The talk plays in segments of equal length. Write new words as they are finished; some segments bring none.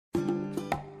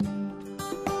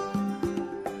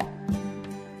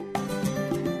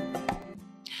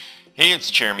Hey,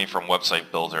 it's Jeremy from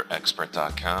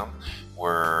WebsiteBuilderExpert.com.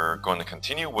 We're going to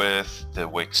continue with the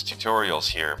Wix tutorials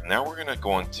here. Now we're going to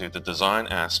go into the design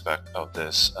aspect of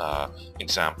this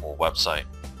example website.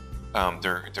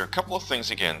 There are a couple of things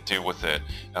you can do with it.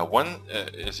 One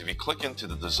is if you click into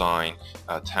the design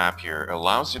tab here, it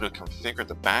allows you to configure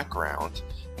the background,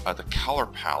 the color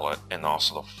palette, and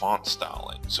also the font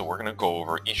styling. So we're going to go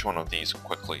over each one of these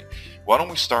quickly. Why don't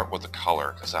we start with the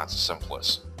color, because that's the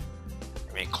simplest.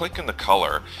 When you click in the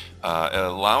color, it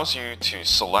allows you to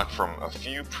select from a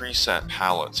few preset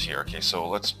palettes here. Okay, so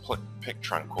let's pick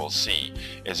Tranquil C.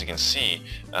 As you can see,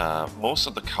 most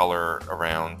of the color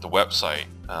around the website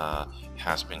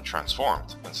has been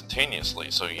transformed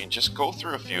instantaneously. So you can just go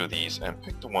through a few of these and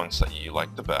pick the ones that you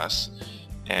like the best,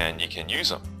 and you can use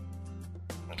them.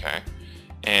 Okay,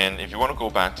 and if you want to go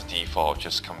back to default,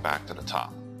 just come back to the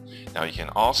top. Now you can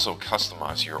also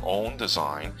customize your own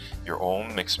design, your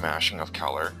own mix mashing of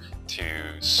color to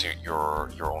suit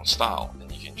your own style, and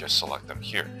you can just select them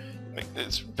here.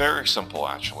 It's very simple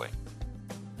actually.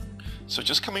 So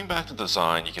just coming back to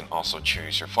design, you can also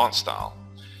choose your font style.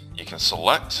 You can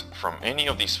select from any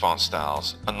of these font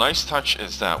styles. A nice touch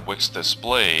is that Wix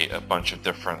display a bunch of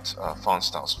different font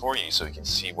styles for you, so you can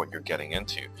see what you're getting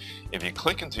into. If you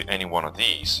click into any one of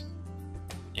these,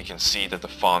 you can see that the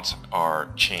fonts are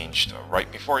changed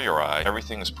right before your eye.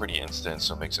 Everything is pretty instant,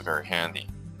 so it makes it very handy.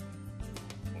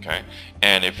 Okay,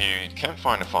 and if you can't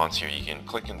find the fonts here, you can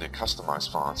click into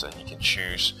customize fonts and you can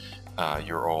choose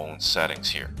your own settings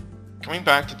here. Coming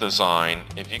back to design,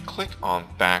 if you click on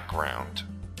background,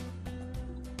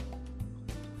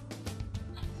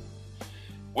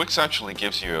 Wix actually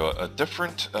gives you a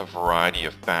different variety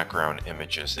of background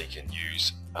images that you can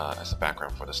use as a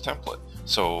background for this template.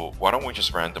 So why don't we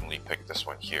just randomly pick this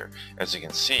one here. As you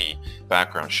can see,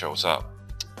 background shows up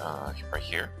right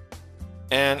here.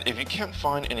 And if you can't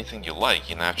find anything you like,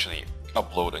 you can actually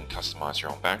upload and customize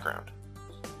your own background.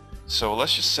 So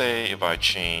let's just say if I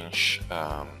change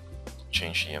the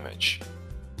image.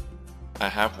 I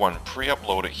have one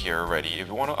pre-uploaded here already. If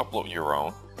you want to upload your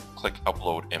own, click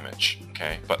upload image.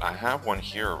 Okay, but I have one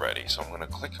here already, so I'm going to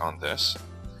click on this.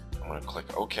 I'm going to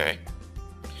click OK.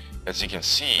 As you can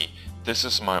see, this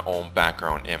is my own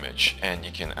background image, and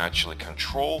you can actually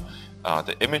control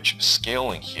the image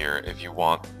scaling here if you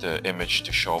want the image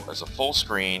to show up as a full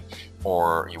screen,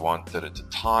 or you want it to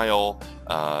tile.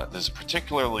 This is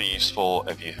particularly useful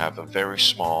if you have a very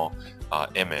small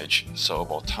image, so it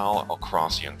will tile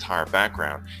across the entire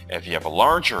background. If you have a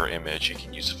larger image, you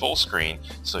can use full screen,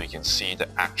 so you can see the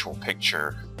actual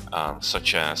picture,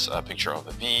 such as a picture of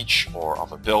a beach or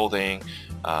of a building,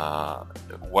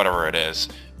 whatever it is.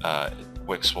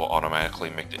 Wix will automatically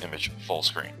make the image full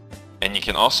screen. And you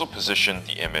can also position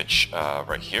the image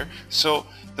right here. So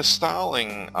the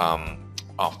styling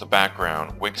of the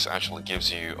background, Wix actually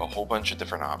gives you a whole bunch of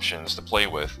different options to play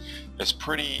with. It's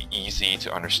pretty easy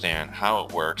to understand how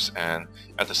it works, and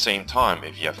at the same time,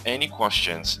 if you have any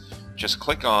questions, just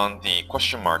click on the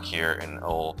question mark here and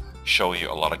it'll show you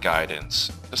a lot of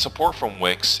guidance. The support from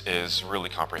Wix is really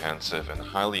comprehensive, and I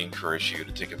highly encourage you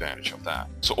to take advantage of that.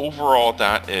 So overall,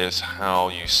 that is how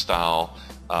you style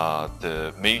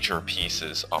the major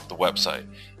pieces of the website,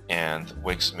 and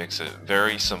Wix makes it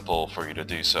very simple for you to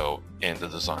do so in the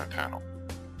design panel.